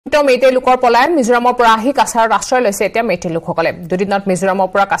মেইটেই লোকৰ পলায়ন মিজোৰামৰ পৰা আহি কাছাৰত আশ্ৰয় লৈছে এতিয়া মেইটেই লোকসকলে দুদিনত মিজোৰামৰ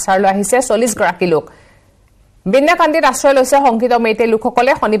পৰা কাছাৰলৈ আহিছে 40 গৰাকী লোক বিন্নাকান্দিত আশ্ৰয় লৈছে সংকিত মেইটেই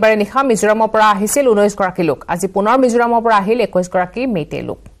লোকসকলে শনিবাৰে নিশা মিজোৰামৰ পৰা আহিছিল 19 গৰাকী লোক আজি পুনৰ মিজোৰামৰ পৰা আহিল 21 গৰাকী মেইটেই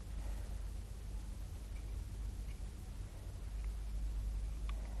লোক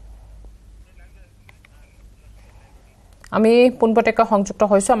আমি পুনপটেকৈ সংযুক্ত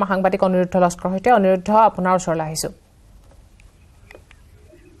হৈছো আমাৰ সাংবাদিক অনিৰুদ্ধ লস্কৰ হৈতে অনিৰুদ্ধ আপোনাৰ ওচৰলৈ আহিছো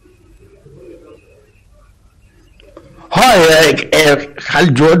খালি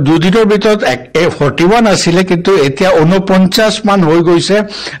দুদিনৰ ভিতৰত 41 আছিলে কিন্তু এতিয়া 49 মান হৈ গৈছে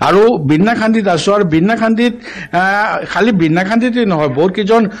আৰু বিন্নাখান্দিত আছো আৰু বিন্নাখান্দিত খালি বিন্নাখান্দিতে নহয় বহুত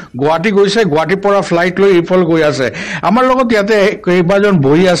কেইজন গুৱাহাটী গৈছে গুৱাহাটীৰ পৰা ফ্লাইট লৈ ইফল গৈ আছে আমাৰ লগত ইয়াতে কেইবাজন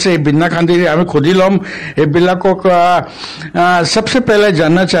বহি আছে বিন্নাখান্দিত আমি খুদি লম এইবিলাকক सबसे पहले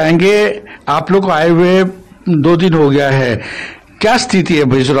जानना चाहेंगे आप लोग आए हुए 2 दिन हो गया है क्या स्थिति है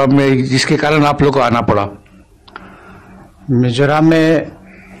मिजोरम में जिसके कारण आप लोग को आना पड़ा मिजोरम में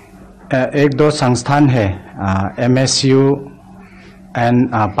 1-2 संस्थान है MSU and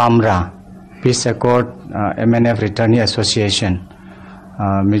पामरा piece accord MNF returnee association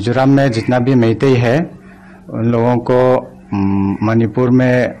Mizoram में जितना भी मेइतेई है उन लोगों को मणिपुर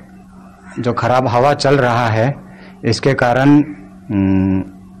में जो खराब हवा चल रहा है इसके कारण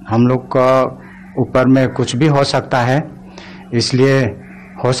हम लोग का ऊपर में कुछ भी हो सकता है इसलिए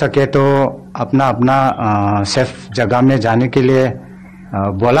हो सके तो अपना अपना सेफ जगह में जाने के लिए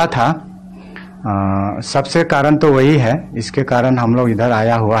बोला था सबसे कारण तो वही है इसके कारण हम लोग इधर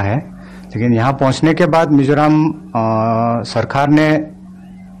आया हुआ है लेकिन यहाँ पहुँचने के बाद मिजोरम सरकार ने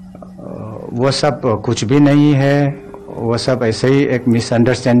वो सब कुछ भी नहीं है वो सब ऐसे ही एक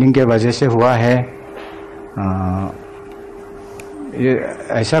मिसअंडरस्टैंडिंग के वजह से हुआ है ये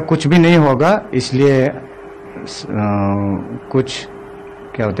ऐसा कुछ भी नहीं होगा इसलिए कुछ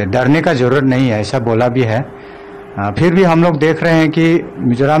क्या होते हैं डरने का जरूरत नहीं है ऐसा बोला भी है फिर भी हम लोग देख रहे हैं कि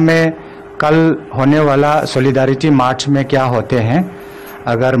मिजोरम में कल होने वाला सॉलिडारिटी मार्च में क्या होते हैं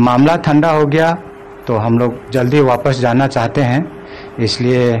अगर मामला ठंडा हो गया तो हम लोग जल्दी वापस जाना चाहते हैं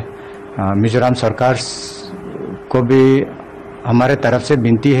इसलिए मिजोरम सरकार को भी हमारे तरफ से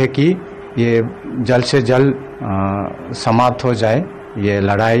विनती है कि ये जल्द से जल्द समाप्त हो जाए ये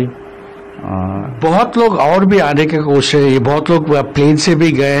लड़ाई बहुत लोग और भी आने की कोशिश है बहुत लोग प्लेन से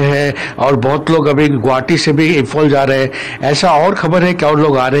भी गए हैं और बहुत लोग अभी गुवाहाटी से भी इम्फाल जा रहे हैं ऐसा और खबर है क्या और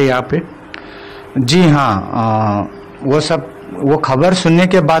लोग आ रहे हैं यहाँ पे जी हाँ वो खबर सुनने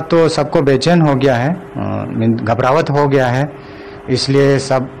के बाद तो सबको बेचैन हो गया है घबराहट हो गया है इसलिए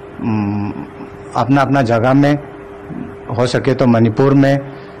सब अपना अपना जगह में हो सके तो मणिपुर में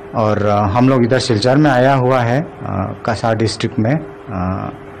और हम लोग इधर सिलचर में आया हुआ है कासार डिस्ट्रिक्ट में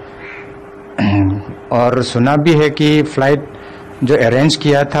और सुना भी है कि फ्लाइट जो अरेंज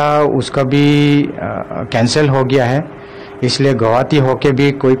किया था उसका भी कैंसिल हो गया है इसलिए गुवाहाटी होके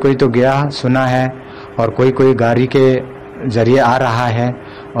भी कोई कोई तो गया सुना है और कोई कोई गाड़ी के जरिए आ रहा है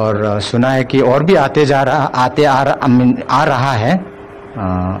और सुना है कि और भी आ रहा है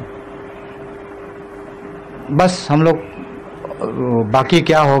बस हम लोग बाकी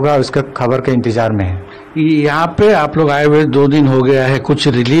क्या होगा उसका खबर के इंतजार में है यहाँ पे आप लोग आए हुए 2 दिन हो गया है कुछ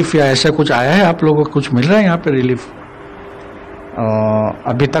रिलीफ या ऐसा कुछ आया है आप लोगों को कुछ मिल रहा है यहाँ पे रिलीफ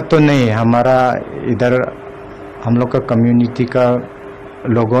अभी तक तो नहीं हमारा इधर हम लोग का कम्युनिटी का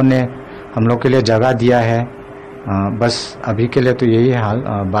लोगों ने हम लोग के लिए जगह दिया है बस अभी के लिए तो यही है हाल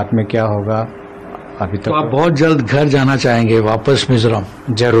बाद में क्या होगा अभी तक तो आप बहुत जल्द घर जाना चाहेंगे वापस मिजोरम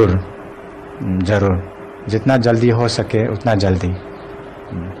जरूर जितना जल्दी हो सके उतना जल्दी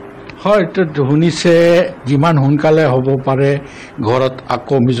হয় তো শুনিছে যিমান সোনকালে হ'ব পাৰে ঘৰত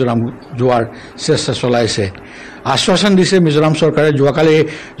আকৌ মিজোৰাম যোৱাৰ চেষ্টা চলাইছে আশ্বাসন দিছে মিজোৰাম চৰকাৰে যোৱাকালি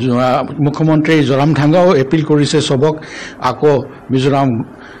মুখ্যমন্ত্ৰী জৰামথাংগাও এপিল কৰিছে সবক আকৌ মিজোৰাম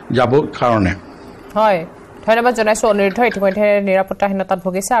যাব কাৰণে হয় ধন্যবাদ জনাইছো অনিৰুদ্ধ ইতিমধ্যে নিৰাপত্তাহীনতাত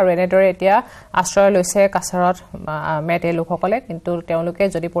ভুগিছে আৰু এনেদৰে এতিয়া আশ্ৰয় লৈছে কাছাৰত মেইটেই লোকসকলে কিন্তু তেওঁলোকে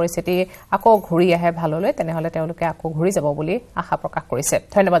যদি পৰিস্থিতি আকৌ ঘূৰি আহে ভাললৈ তেনেহলে তেওঁলোকে আকৌ ঘূৰি যাব বুলি আশা প্ৰকাশ কৰিছে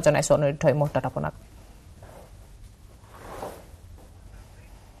ধন্যবাদ জনাইছো অনিৰুদ্ধ এই মুহূৰ্তত আপোনাক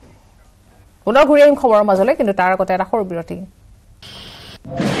পুনৰ ঘূৰি আহিম খবৰৰ মাজলৈ কিন্তু তাৰ আগতে এটা সৰু বিৰতি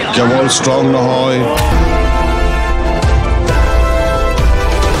কেৱল ষ্ট্ৰং নহয়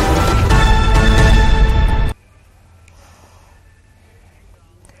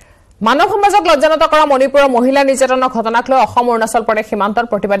মানৱ সমাজক লজ্জানত কৰা মণিপুৰৰ মহিলা নিৰ্যাতনৰ ঘটনাক লৈ অসম অৰুণাচল প্ৰদেশ সীমান্তৰ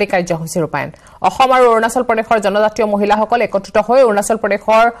প্ৰতিবাদী কাৰ্যসূচী ৰূপায়ণ অসম আৰু অৰুণাচল প্ৰদেশৰ জনজাতীয় মহিলাসকল একত্ৰিত হৈ অৰুণাচল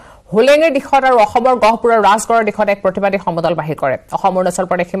প্ৰদেশৰ হুলেঙিৰ দিশত আৰু অসমৰ গহপুৰৰ ৰাজগড়ৰ দিশত এক প্ৰতিবাদী সমদল বাহিৰ কৰে অসম অৰুণাচল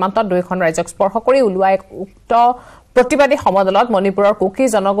প্ৰদেশ সীমান্তত দুইখন ৰাজ্যক স্পৰ্শ কৰি ওলোৱা এক উক্ত প্ৰতিবাদী সমদলত মণিপুৰৰ কুকি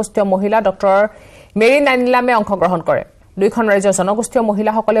জনগোষ্ঠীয় মহিলা ডক্টৰ মেৰী নাইনিলামে অংশগ্ৰহণ কৰে দুইখন ৰাজ্যৰ জনগোষ্ঠীয়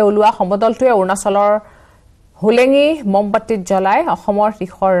মহিলাসকলে ওলোৱা সমদলটোৱে অৰুণাচলৰ হুলেঙি মমবাতিত জ্বলাই অসমৰ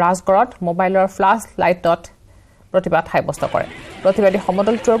দিশৰ ৰাজগড়ত মোবাইলৰ ফ্লাছ লাইটত প্ৰতিবাদ সাব্যস্ত কৰে প্ৰতিবাদী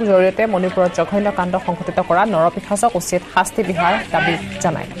সমদলটোৰ জৰিয়তে মণিপুৰত জঘন্য কাণ্ড সংঘটিত কৰা নৰপিশাচক উচিত শাস্তি বিহাৰ দাবী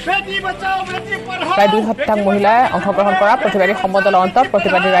জনায় প্ৰায় 200 মহিলাই অংশগ্ৰহণ কৰা প্ৰতিবাদী সমদলৰ অন্তত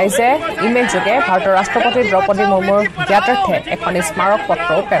প্ৰতিবাদী ৰাইজে ইমেইল যোগে ভাৰতৰ ৰাষ্ট্ৰপতি দ্ৰৌপদী মুৰ্মুৰ জ্ঞাতাৰ্থে এখন স্মাৰক পত্ৰ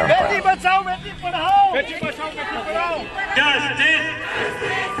প্ৰেৰণ কৰে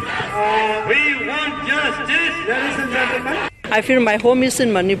We want justice, ladies and gentlemen. I feel my home is in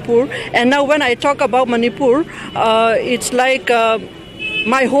Manipur, and now when I talk about Manipur, it's like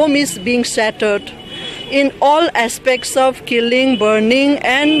my home is being shattered in all aspects of killing, burning,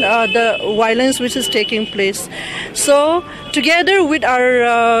 and the violence which is taking place. So, together with our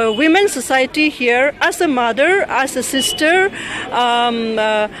women's society here, as a mother, as a sister,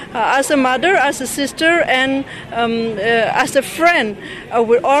 and as a friend,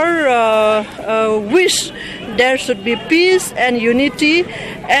 we all wish there should be peace and unity,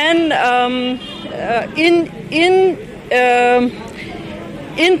 and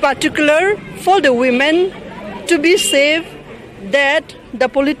in particular for the women to be safe, that the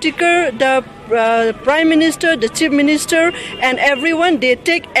prime minister, the chief minister, and everyone, they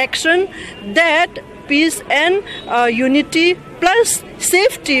take action that peace and unity plus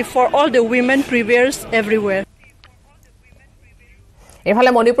safety for all the women prevails everywhere.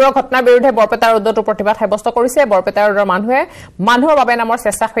 এফালে মণিপুৰৰ ঘটনাৰ বিৰুদ্ধে বৰপেটাৰ উদ্যোগটো প্ৰতিবাদ সাব্যস্ত কৰিছে বৰপেটাৰ মানুহৰ বাবে নামৰ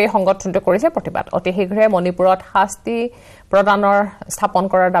স্বেচ্ছাসেৱী সংগঠনটো কৰিছে প্ৰতিবাদ অতি শীঘ্ৰে মণিপুৰত শাস্তি প্ৰদানৰ স্থাপন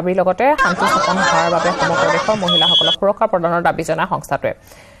কৰাৰ দাবীৰ লগতে শান্তি স্থাপন হোৱাৰ বাবে সমগ্ৰ দেশৰ মহিলাসকলক সুৰক্ষা প্ৰদানৰ দাবী জনায় সংস্থাটোৱে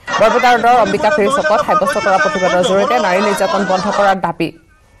বৰপেটাৰ অম্বিকা ফেৰী চকত সাব্যস্ত কৰা প্ৰতিবাদৰ জৰিয়তে নাৰী নিৰ্যাতন বন্ধ কৰাৰ দাবী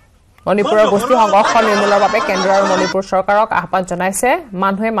মণিপুৰৰ গোষ্ঠী সংঘৰ্ষ নিৰ্মূলৰ বাবে কেন্দ্ৰ আৰু মণিপুৰ চৰকাৰক আহ্বান জনাইছে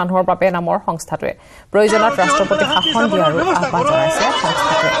মানুহে মানুহৰ বাবে নামৰ সংস্থাটোৱে প্ৰয়োজনত ৰাষ্ট্ৰপতি শাসন দিয়াৰো আহ্বান জনাইছে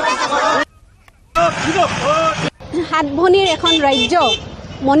সংস্থাটোৱে হাতভনিৰ এখন ৰাজ্য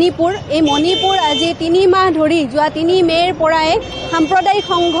মণিপুৰ এই মণিপুৰ আজি 3 মাহ ধৰি যোৱা 3 মেৰ পৰাই সাম্প্ৰদায়িক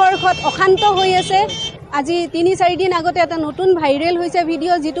সংঘৰ্ষত অশান্ত হৈ আছে আজি 3-4 দিন আগতে এটা নতুন ভাইৰেল হৈছে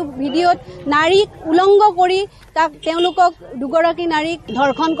ভিডিঅ' যেটো ভিডিঅ'ত নাৰীক উলংঘ কৰি তাক তেওঁলোকক দুগৰাকী নাৰীক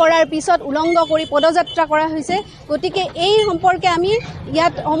ধৰ্ষণ কৰাৰ পিছত উলংঘ কৰি পদযাত্ৰা কৰা হৈছে গতিকে এই সম্পৰ্কে আমি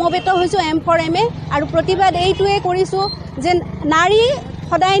ইয়াত সমবেত হৈছো M4MA আৰু প্ৰতিবাদ এইটোৱে কৰিছো যে নাৰী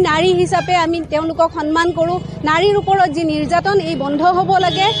সদায় নাৰী হিচাপে আমি তেওঁলোকক সন্মান কৰো নাৰীৰ ওপৰত যি নিৰ্যাতন এই বন্ধ হ'ব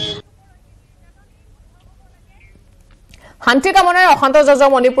লাগে শান্তি কামনাৰে অশান্ত জজ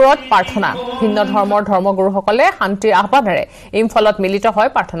মণিপুৰত প্ৰাৰ্থনা ভিন্ন ধৰ্মৰ ধৰ্মগুৰুসকলে শান্তিৰ আহ্বানেৰে ইম্ফলত মিলিত হয়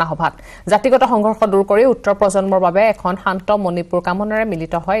প্ৰাৰ্থনা সভাত জাতিগত সংঘৰ্ষ দূৰ কৰি উত্তৰ প্ৰজন্মৰ বাবে এখন শান্ত মণিপুৰ কামনাৰে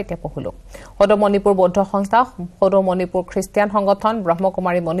মিলিত হয় এতিয়া পহুলোক সদৌ মণিপুৰ বৌদ্ধ সংস্থা সদৌ মণিপুৰ খ্ৰীষ্টিয়ান সংগঠন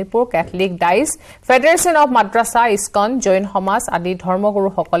Brahma Kumari Manipur Catholic dies federation of মাদ্ৰাছা ইস্কন জৈন সমাজ আদি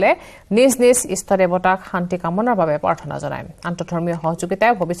ধৰ্মগুৰুসকলে নিজ নিজ ইষ্ট দেৱতাক শান্তি কামনাৰ বাবে প্ৰাৰ্থনা জনায় আন্তঃধৰ্মীয়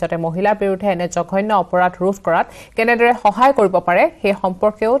সহযোগিতাই ভৱিষ্যতে মহিলাৰ বিৰুদ্ধে এনে জঘন্য অপৰাধ ৰোধ কৰাত কেনেদৰে সহায় কৰিব পাৰে সেই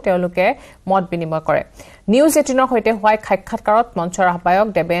সম্পৰ্কেও তেওঁলোকে মত বিনিময় কৰে নিউজ 18ৰ সৈতে হোৱা সাক্ষাৎকাৰত মঞ্চৰ আহ্বায়ক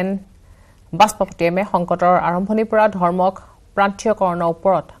দেবেন বাস্পপতিয়ে সংকটৰ আৰম্ভণিৰ পৰা ধৰ্মক প্ৰান্তীয়কৰণৰ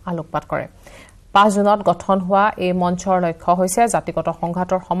ওপৰত আলোকপাত কৰে 5 জুনত গঠন হোৱা এই মঞ্চৰ লক্ষ্য হৈছে জাতিগত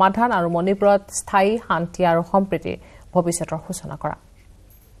সংঘাতৰ সমাধান আৰু মণিপুৰত স্থায়ী শান্তি আৰু সম্প্ৰীতিৰ ভৱিষ্যতৰ সূচনা কৰা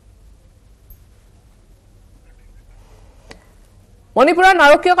মণিপুৰৰ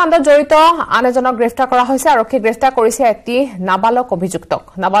নাৰকীয় কাণ্ডত জড়িত আন এজনক গ্ৰেফতাৰ কৰা হৈছে আৰক্ষী গ্ৰেফতাৰ কৰিছে এটি নাবালক অভিযুক্তক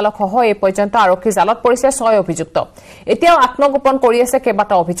নাবালক সহ এই পৰ্যন্ত আৰক্ষী জালত পৰিছে 6 অভিযুক্ত এতিয়াও আত্মগোপন কৰি আছে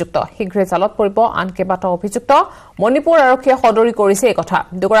কেইবাটা অভিযুক্ত শীঘ্ৰে জালত পৰিব আন কেইবাটা অভিযুক্ত মণিপুৰ আৰক্ষীয়ে সদৰি কৰিছে এই কথা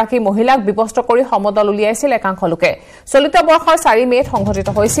দুগৰাকী মহিলাক বিবস্ত কৰি সমদল উলিয়াইছিল একাংশ লোকে চলিত বৰ্ষৰ 4 মেত সংঘটিত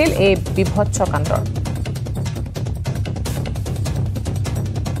হৈছিল এই বিভৎস কাণ্ড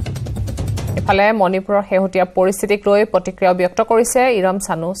ইফালে মণিপুৰৰ হেহতীয়া পৰিস্থিতিক লৈ প্ৰতিক্ৰিয়া ব্যক্ত কৰিছে Irom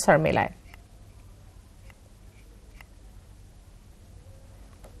Sanu শৰ্মিলাই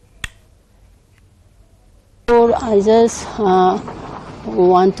I just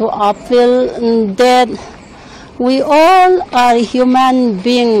want to appeal that we all are human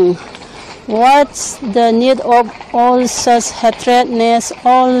beings. What's the need of all such hatredness,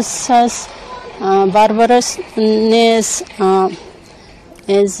 all such barbarousness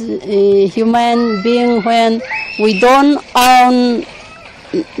as a human being when we don't own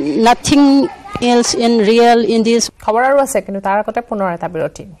nothing else in real in this. খবৰৰ আছে কিন্তু তাৰ আগতে পুনৰ এটা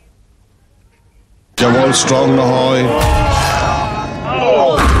বিৰতি Jawal strong nahoy.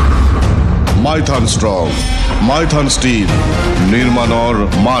 Maithan strong. Maithan steel. Nirmanor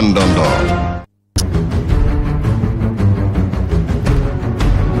mandanda.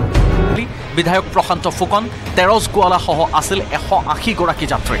 বিধায়ক প্ৰশান্ত ফুকন, তেৰজ গোৱালাসহ আছিল 180 গৰাকী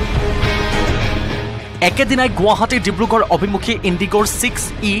যাত্ৰী। একেদিনাই গুৱাহাটী ডিব্ৰুগড় অভিমুখী ইণ্ডিগোৰ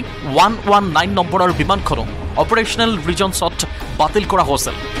 6E119 নম্বৰৰ বিমানখনো অপাৰেশ্যনেল ৰিজনছত বাতিল কৰা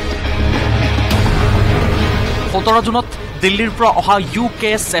হৈছিল। 17 জুনত দিল্লীৰ পৰা অহা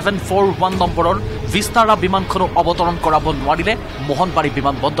UK741 নম্বৰৰ ভিস্তাৰা বিমানখনো অৱতৰণ কৰাব নোৱাৰিলে মোহনবাৰী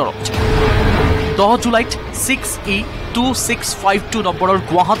বিমানবন্দৰত। 10 জুলাইত 6E2652 নম্বৰৰ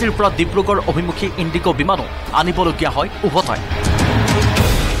গুৱাহাটীৰ পৰা ডিব্ৰুগড় অভিমুখী ইণ্ডিগো বিমানো আনিবলগীয়া হয় উভতাই।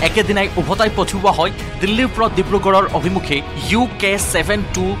 একেদিনাই উভতাই পঠিওৱা হয় দিল্লীৰ পৰা ডিব্ৰুগড়ৰ অভিমুখী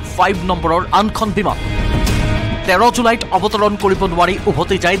UK725 নম্বৰৰ আনখন বিমান। 13 জুলাইত অৱতৰণ কৰিব নোৱাৰি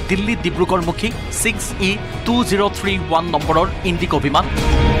উভতি যায় দিল্লী ডিব্ৰুগড়মুখী 6E2031 নম্বৰৰ ইণ্ডিগো বিমান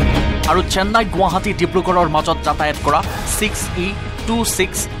আৰু চেন্নাই গুৱাহাটী ডিব্ৰুগড়ৰ মাজত যাতায়াত কৰা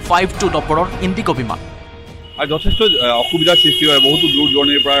 6E2652 নম্বৰৰ ইণ্ডিগো বিমান। আৰু যথেষ্ট অসুবিধাৰ সৃষ্টি হয়, বহুতো দূৰ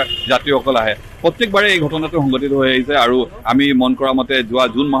দূৰণিৰ পৰা যাত্ৰীসকল আহে। প্ৰত্যেকবাৰে এই ঘটনাটো সংঘটিত হৈ আহিছে আৰু আমি মন কৰা মতে যোৱা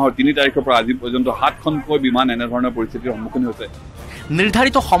জুন মাহৰ 3 তাৰিখৰ পৰা আজি পৰ্যন্ত 7খনকৈ বিমান এনেধৰণৰ পৰিস্থিতিৰ সন্মুখীন হৈছে।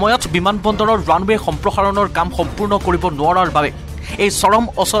 নিৰ্ধাৰিত সময়ত বিমানবন্দৰৰ ৰানৱে সম্প্ৰসাৰণৰ কাম সম্পূৰ্ণ কৰিব নোৱাৰাৰ বাবে এই চৰম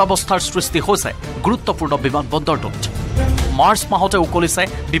অচলাৱস্থাৰ সৃষ্টি হৈছে গুৰুত্বপূৰ্ণ বিমানবন্দৰটোত। মাৰ্চ মাহতে উকলিছে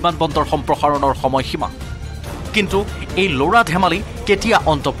বিমানবন্দৰ সম্প্ৰসাৰণৰ সময়সীমা, কিন্তু এই লৰা ধেমালি কেতিয়া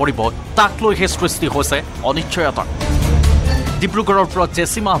অন্ত পৰিব তাক লৈহে সৃষ্টি হৈছে অনিশ্চয়তা। ডিব্ৰুগড়ৰ পৰা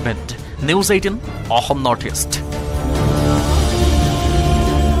জেছিমা Ahmed, News 18 Assam north east.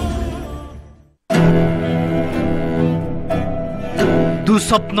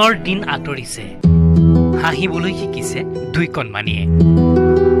 দুঃস্বপ্নৰ দিন আঁতৰিছে, হাঁহিবলৈ শিকিছে দুই কণমানিয়ে,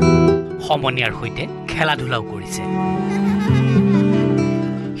 সমনীয়াৰ সৈতে খেলা ধূলাও কৰিছে।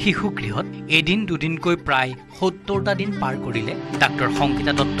 শিশু গৃহত এদিন দুদিনকৈ প্ৰায় 70টা দিন পাৰ কৰিলে ডাক্তৰ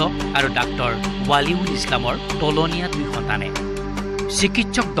সংগীতা দত্ত আৰু ডাক্তৰ ৱালিউল ইছলামৰ তলনীয়া দুই সন্তানে।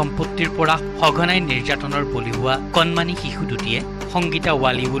 চিকিৎসক দম্পতিৰ পৰা সঘনাই নিৰ্যাতনৰ বলি হোৱা কণমানি শিশু দুটিয়ে সংগীতা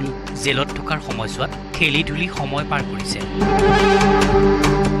ৱালিউল জেলত থকাৰ সময়ছোৱাত খেলি ধূলি সময় পাৰ কৰিছে।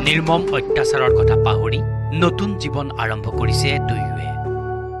 নিৰ্মম অত্যাচাৰৰ কথা পাহৰি নতুন জীৱন আৰম্ভ কৰিছে দুয়োৱে।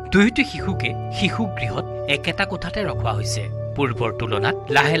 দুয়োটি শিশুকে শিশু গৃহত একেটা কোঠাতে ৰখোৱা হৈছে। পূৰ্বৰ তুলনাত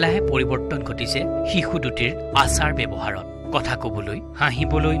লাহে লাহে পৰিৱৰ্তন ঘটিছে শিশু দুটিৰ আচাৰ ব্যৱহাৰত। কথা ক'বলৈ,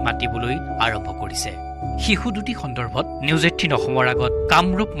 হাঁহিবলৈ, মাতিবলৈ আৰম্ভ কৰিছে। শিশু দুটি সন্দৰ্ভত নিউজ 18 অসমৰ আগত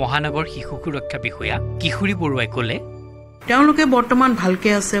কামৰূপ মহানগৰ শিশু সুৰক্ষা বিষয়া কিশোৰী বৰুৱাই ক'লে, তেওঁলোকে বৰ্তমান ভালকে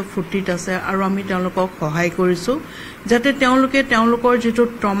আছে, ফূৰ্তিত আছে আৰু আমি তেওঁলোকক সহায় কৰিছো যাতে তেওঁলোকে তেওঁলোকৰ যিটো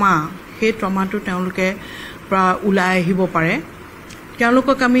ট্ৰমা, সেই ট্ৰমাটো তেওঁলোকে ওলাই আহিব পাৰে।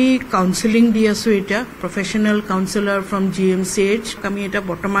 তেওঁলোকক আমি কাউন্সেলিং দি আছো এতিয়া, প্ৰফেশ্যনেল কাউন্সেলৰ ফ্ৰম GMCH। আমি এতিয়া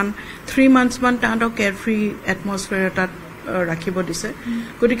বৰ্তমান 3 মান্থছমান তাহাঁতক কেয়াৰ ফ্ৰী এটমছফিয়াৰ এটাত ৰাখিব দিছে।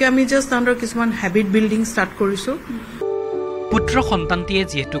 গতিকে আমি জাষ্ট তাহাঁতৰ কিছুমান হেবিট বিল্ডিং ষ্টাৰ্ট কৰিছো। পুত্ৰ সন্তানটিয়ে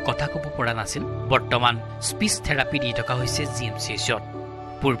যিহেতু কথা ক'ব পৰা নাছিল, বৰ্তমান স্পীচ থেৰাপি দি থকা হৈছে GMCHত।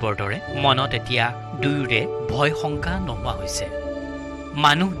 পূৰ্বৰ দৰে মনত এতিয়া দুয়োৰে ভয় শংকা নোহোৱা হৈছে।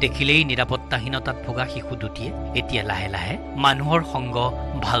 মানুহ দেখিলেই নিৰাপত্তাহীনতাত ভোগা শিশু দুটিয়ে এতিয়া লাহে লাহে মানুহৰ সংগ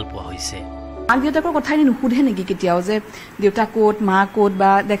ভাল পোৱা হৈছে। মাক দেউতাকৰ কথা এনে নুসুধে নেকি কেতিয়াও যে দেউতা ক'ত, মা ক'ত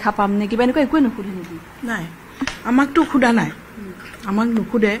বা দেখা পাম নে কিবা এনেকুৱা একোৱে নুসুধে নেকি? নাই, আমাকতো সোধা নাই, আমাক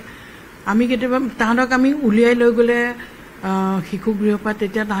নুসুধে। আমি কেতিয়াবা তাহাঁতক আমি উলিয়াই লৈ গ'লে শিশু গৃহৰ পৰা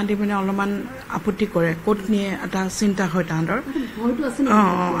তেতিয়া তাহাঁতি মানে অলপমান আপত্তি কৰে, ক'ত নিয়ে এটা চিন্তা হয় তাহাঁতৰ।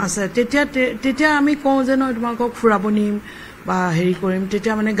 আছে। তেতিয়া আমি কওঁ যে নহয় তোমালোকক ফুৰাব নিম বা হেৰি কৰিম,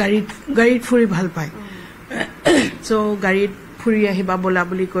 তেতিয়া মানে গাড়ীত ফুৰি ভাল পায়। চ' গাড়ীত ফুৰি আহিবা বলা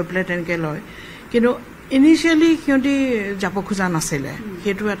বুলি কৈ পেলাই তেনেকৈ লয়। কিন্তু ইনিচিয়েলি সিহঁতি যাব খোজা নাছিলে,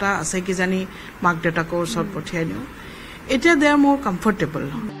 সেইটো এটা আছে কিজানি মাক দেউতাকৰ ওচৰত পঠিয়াই দিওঁ। এতিয়া দে আৰ মোৰ কমফৰ্টেবল।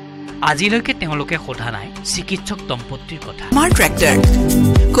 আজিলৈকে তেওঁলোকে সোধা নাই চিকিৎসক দম্পতিৰ কথা। कुमार ट्रैक्टर,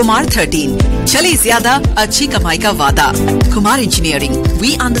 कुमार 13, चले ज्यादा अच्छी कमाई का वादा। Kumar engineering, we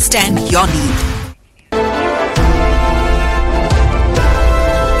understand your need.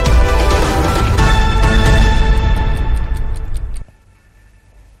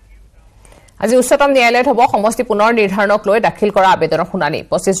 আজি উচ্চতম ন্যায়ালয়ত হ'ব সমষ্টি পুনৰ নিৰ্ধাৰণক লৈ দাখিল কৰা আবেদনৰ শুনানি।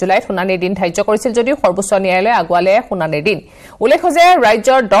 25 জুলাইত শুনানিৰ দিন ধাৰ্য কৰিছিল যদিও সৰ্বোচ্চ ন্যায়ালয়ে আগুৱালে শুনানিৰ দিন। উল্লেখ্য যে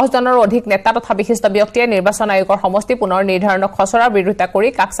ৰাজ্যৰ 10 জনৰো অধিক নেতা তথা বিশিষ্ট ব্যক্তিয়ে নিৰ্বাচন আয়োগৰ সমষ্টি পুনৰ নিৰ্ধাৰণক খচৰাৰ বিৰোধিতা কৰি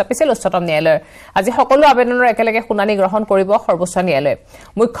কাষ চাপিছিল উচ্চতম ন্যায়ালয়ৰ। আজি সকলো আবেদনৰ একেলগে শুনানি গ্ৰহণ কৰিব সৰ্বোচ্চ ন্যায়ালয়ে।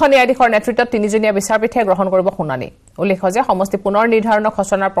 মুখ্য ন্যায়াধীশৰ নেতৃত্বত 3জনীয়া বিচাৰপীঠে গ্ৰহণ কৰিব শুনানি। উল্লেখ্য যে সমষ্টি পুনৰ নিৰ্ধাৰণক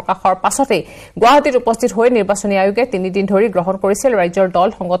খচৰাৰ প্ৰকাশৰ পাছতেই গুৱাহাটীত উপস্থিত হৈ নিৰ্বাচনী আয়োগে 3 দিন ধৰি গ্ৰহণ কৰিছিল ৰাজ্যৰ দল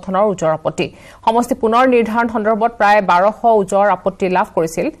সংগঠনৰ ওজৰ আপত্তি। সমষ্টি পুনৰ নিৰ্ধাৰণ সন্দৰ্ভত প্ৰায় 1200 ওজৰ আপত্তি লাভ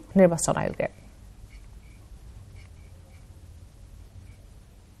কৰিছিল নিৰ্বাচন আয়োগে।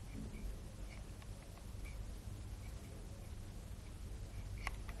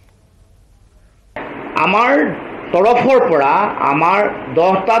 আমাৰ তৰফৰ পৰা আমাৰ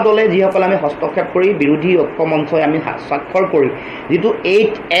 10টা দলে যিসকল আমি হস্তক্ষেপ কৰি বিৰোধী ঐক্য মঞ্চই আমি স্বাক্ষৰ কৰি যিটো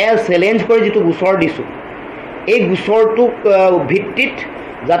 8L চেলেঞ্জ কৰি যিটো গোচৰ দিছোঁ এই গোচৰটোক ভিত্তিত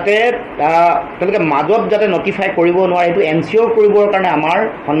যাতে তেওঁলোকে মাজত যাতে নটিফাই কৰিব নোৱাৰে এইটো এনচিঅ'ৰ কৰিবৰ কাৰণে আমাৰ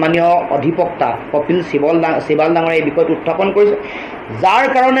সন্মানীয় অধিবক্তা কপিল চিবাল ডাঙৰে এই বিষয়টো উত্থাপন কৰিছে যাৰ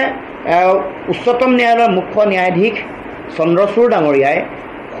কাৰণে উচ্চতম ন্যায়ালয়ৰ মুখ্য ন্যায়াধীশ চন্দ্ৰচূড় ডাঙৰীয়াই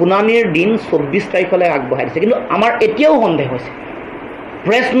শুনানিৰ দিন 24 তাৰিখলৈ আগবঢ়াই দিছে কিন্তু আমাৰ এতিয়াও সন্দেহ হৈছে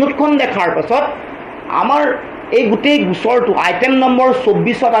প্ৰেছ নোটখন দেখাৰ পাছত আমাৰ এই গোটেই গোচৰটো আইটেম নম্বৰ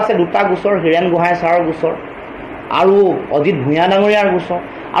 24ত আছে দুটা গোচৰ হীৰেণ গোহাঁই ছাৰৰ গোচৰ আৰু অজিত ভূঞা ডাঙৰীয়াৰ গোচৰ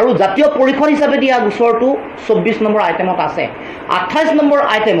আৰু জাতীয় পৰিষদ হিচাপে দিয়া গোচৰটো 24 নম্বৰ আইটেমত আছে 28 নম্বৰ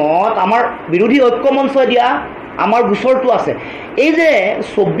আইটেমত আমাৰ বিৰোধী ঐক্য মঞ্চই দিয়া আমাৰ গোচৰটো আছে এই যে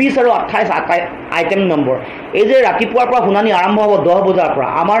 24 আৰু 28 আইটেম নম্বৰ এই যে ৰাতিপুৱাৰ পৰা শুনানি আৰম্ভ হ'ব 10 বজাৰ পৰা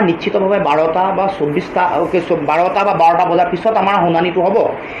আমাৰ নিশ্চিতভাৱে 12টা বা 12টা বা 12টা বজাৰ পিছত আমাৰ শুনানিটো হ'ব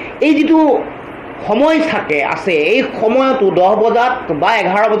এই যিটো সময় থাকে আছে এই সময়তো 10 বজাত বা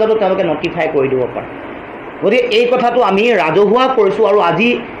 11 বজাতো তেওঁলোকে নটিফাই কৰি দিব পাৰে গতিকে এই কথাটো আমি ৰাজহুৱা কৰিছোঁ আৰু আজি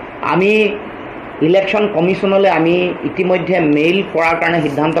আমি ইলেকশ্যন কমিশ্যনলৈ আমি ইতিমধ্যে মেইল কৰাৰ কাৰণে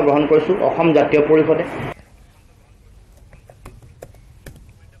সিদ্ধান্ত গ্ৰহণ কৰিছোঁ অসম জাতীয় পৰিষদে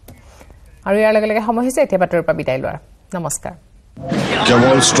আৰু ইয়াৰ লগে লগে সময় হৈছে এতিয়া বাতৰিৰ পৰা বিদায় লোৱাৰ নমস্কাৰ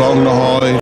কেৱল ষ্ট্ৰং নহয়